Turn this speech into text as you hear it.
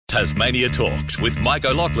Tasmania Talks with Mike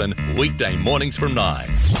O'Loughlin, weekday mornings from 9.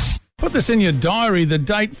 Put this in your diary, the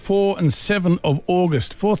date 4 and 7 of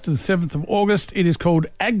August. 4th to the 7th of August. It is called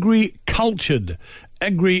Agri-Cultured.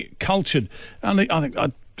 Agri-Cultured. And I think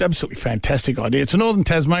absolutely fantastic idea. It's a Northern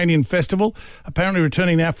Tasmanian festival, apparently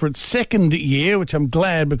returning now for its second year, which I'm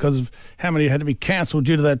glad because of how many had to be cancelled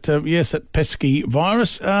due to that, that pesky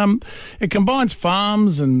virus. It combines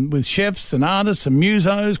farms and with chefs and artists and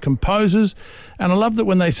musos, composers, and I love that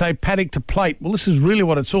when they say paddock to plate. Well, this is really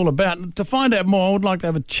what it's all about. To find out more, I would like to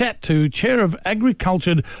have a chat to Chair of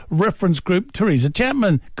Agri-Cultured Reference Group, Teresa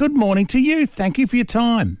Chapman. Good morning to you. Thank you for your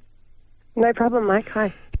time. No problem, Mike.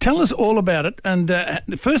 Hi. Tell us all about it. And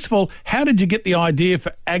first of all, how did you get the idea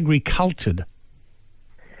for Agri-Cultured?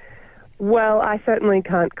 Well, I certainly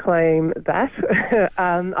can't claim that.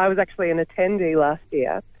 I was actually an attendee last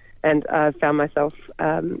year and found myself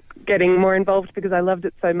getting more involved because I loved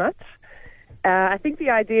it so much. I think the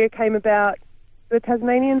idea came about the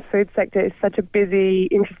Tasmanian food sector is such a busy,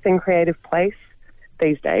 interesting, creative place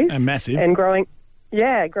these days. And massive. And growing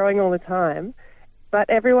all the time. But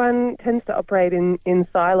everyone tends to operate in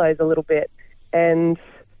silos a little bit, and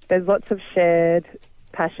there's lots of shared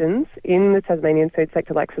passions in the Tasmanian food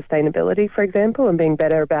sector, like sustainability, for example, and being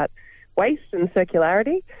better about waste and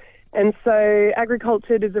circularity. And so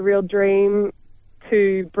Agri-Cultured is a real dream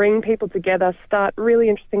to bring people together, start really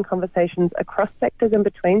interesting conversations across sectors and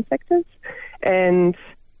between sectors, and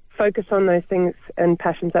focus on those things and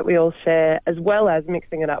passions that we all share, as well as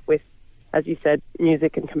mixing it up with, as you said,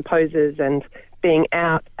 music and composers and being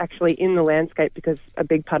out actually in the landscape, because a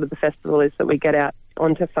big part of the festival is that we get out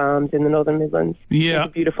onto farms in the Northern Midlands. Yeah.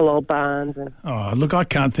 Into beautiful old barns. Oh, look, I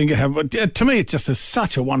can't think of how... To me, it's just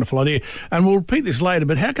such a wonderful idea. And we'll repeat this later,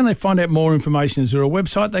 but how can they find out more information? Is there a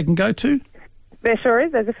website they can go to? There sure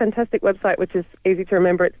is. There's a fantastic website which is easy to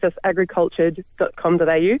remember. It's just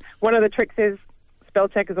agricultured.com.au. One of the tricks is spell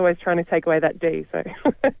check is always trying to take away that D. So,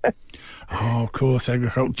 oh, of course,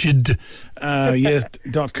 agricultured,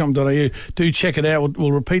 .com.au. Do check it out.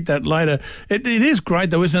 We'll repeat that later. It is great,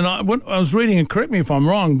 though, isn't it? I was reading, and correct me if I'm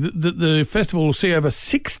wrong, the festival will see over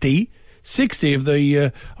 60 of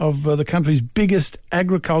the country's biggest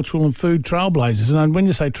agricultural and food trailblazers. And when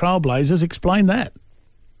you say trailblazers, explain that.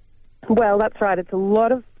 Well, that's right. It's a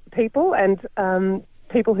lot of people, and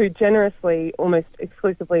people who generously, almost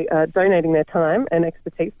exclusively, are donating their time and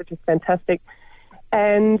expertise, which is fantastic.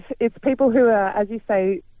 And it's people who are, as you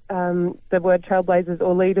say, the word trailblazers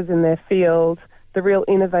or leaders in their field, the real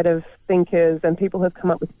innovative thinkers and people who have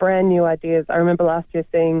come up with brand new ideas. I remember last year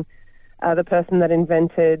seeing the person that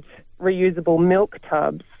invented reusable milk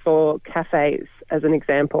tubs for cafes, as an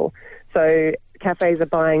example. So cafes are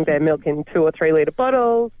buying their milk in 2 or 3 litre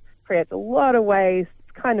bottles, creates a lot of waste.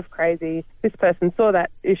 Kind of crazy. This person saw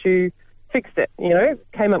that issue, fixed it,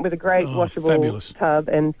 came up with a great washable fabulous tub.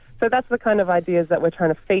 And so that's the kind of ideas that we're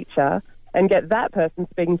trying to feature and get that person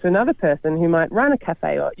speaking to another person who might run a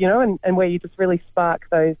cafe or, and where you just really spark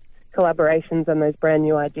those collaborations and those brand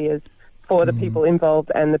new ideas for the people involved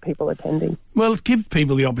and the people attending. Well, it gives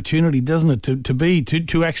people the opportunity, doesn't it,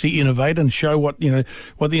 to actually innovate and show what the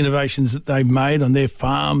innovations that they've made on their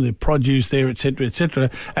farm, their produce there, et cetera,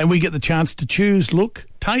 and we get the chance to choose, look,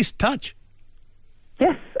 taste, touch.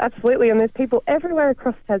 Yes, absolutely, and there's people everywhere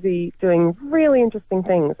across Tassie doing really interesting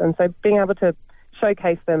things, and so being able to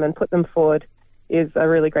showcase them and put them forward is a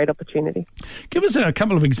really great opportunity. Give us a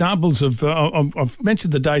couple of examples of I've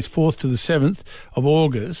mentioned the days 4th to the 7th of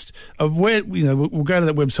August, of where, we'll go to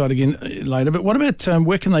that website again later, but what about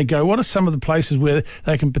where can they go? What are some of the places where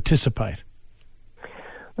they can participate?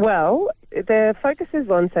 Well, the focus is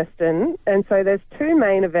Launceston, and so there's 2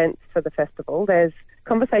 main events for the festival. There's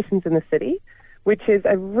Conversations in the City, which is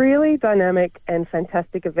a really dynamic and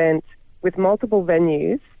fantastic event with multiple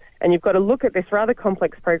venues. And you've got to look at this rather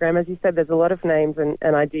complex program. As you said, there's a lot of names and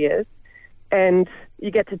ideas. And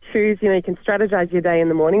you get to choose, you can strategize your day in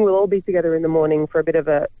the morning. We'll all be together in the morning for a bit of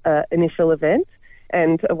a initial event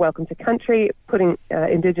and a welcome to country. Putting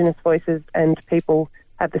Indigenous voices and people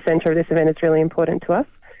at the centre of this event is really important to us.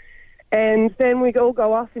 And then we all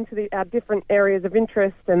go off into our different areas of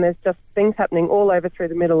interest, and there's just things happening all over through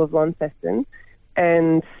the middle of Launceston.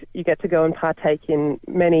 And you get to go and partake in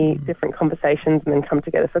many different conversations and then come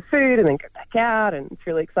together for food and then go back out, and it's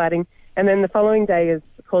really exciting. And then the following day is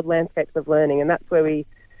called Landscapes of Learning, and that's where we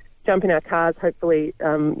jump in our cars, hopefully,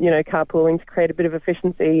 carpooling to create a bit of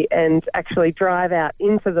efficiency and actually drive out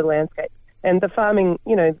into the landscape. And the farming,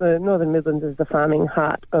 the Northern Midlands is the farming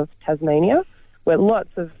heart of Tasmania, where lots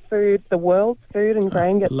of food, the world's food and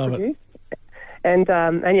grain gets produced. And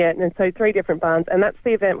so 3 different barns, and that's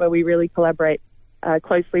the event where we really collaborate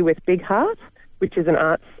closely with Big Heart, which is an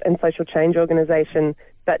arts and social change organisation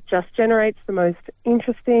that just generates the most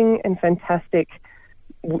interesting and fantastic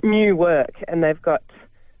new work. And they've got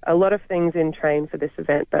a lot of things in train for this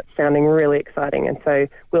event that's sounding really exciting. And so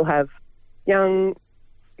we'll have young,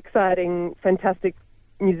 exciting, fantastic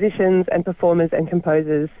musicians and performers and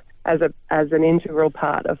composers as an integral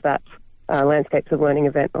part of that Landscapes of Learning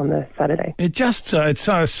event on the Saturday. It just it's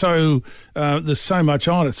so there's so much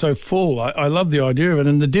on it, so full. I love the idea of it,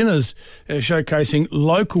 and the dinner's showcasing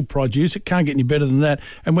local produce. It can't get any better than that.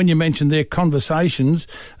 And when you mentioned their conversations,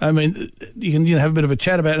 I mean, you can have a bit of a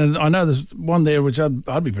chat about it. And I know there's one there which I'd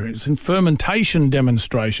be very interested in: fermentation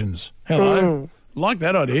demonstrations. Hello, like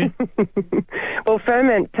that idea. Well,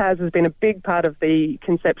 Ferment, Taz, has been a big part of the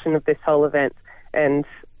conception of this whole event, and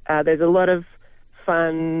there's a lot of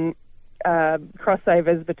fun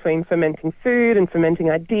crossovers between fermenting food and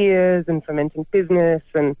fermenting ideas and fermenting business,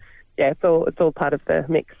 and it's all part of the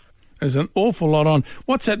mix. There's an awful lot on.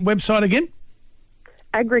 What's that website again?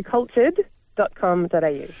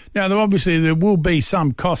 agricultured.com.au. Now, there will be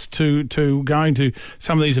some cost to going to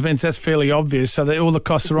some of these events. That's fairly obvious. So all the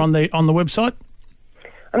costs are on the website?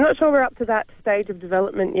 I'm not sure we're up to that stage of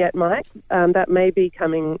development yet, Mike. That may be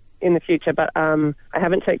coming in the future, but I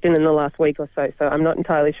haven't checked in the last week or so I'm not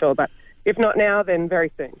entirely sure. But if not now, then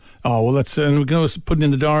very soon. Oh, well, that's we can always put it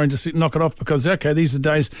in the diary and just knock it off because, okay, these are the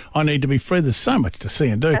days I need to be free. There's so much to see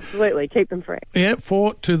and do. Absolutely. Keep them free. Yeah,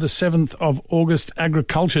 4 to the 7th of August,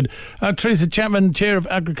 Agricultured. Teresa Chapman, Chair of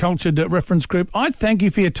Agricultured Reference Group, I thank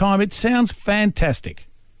you for your time. It sounds fantastic.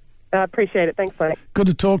 I appreciate it. Thanks, Mike. Good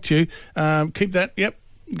to talk to you. Keep that,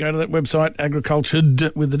 go to that website,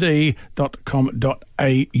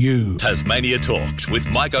 agricultured.com.au. Tasmania Talks with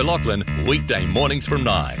Mike O'Loughlin, weekday mornings from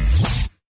 9.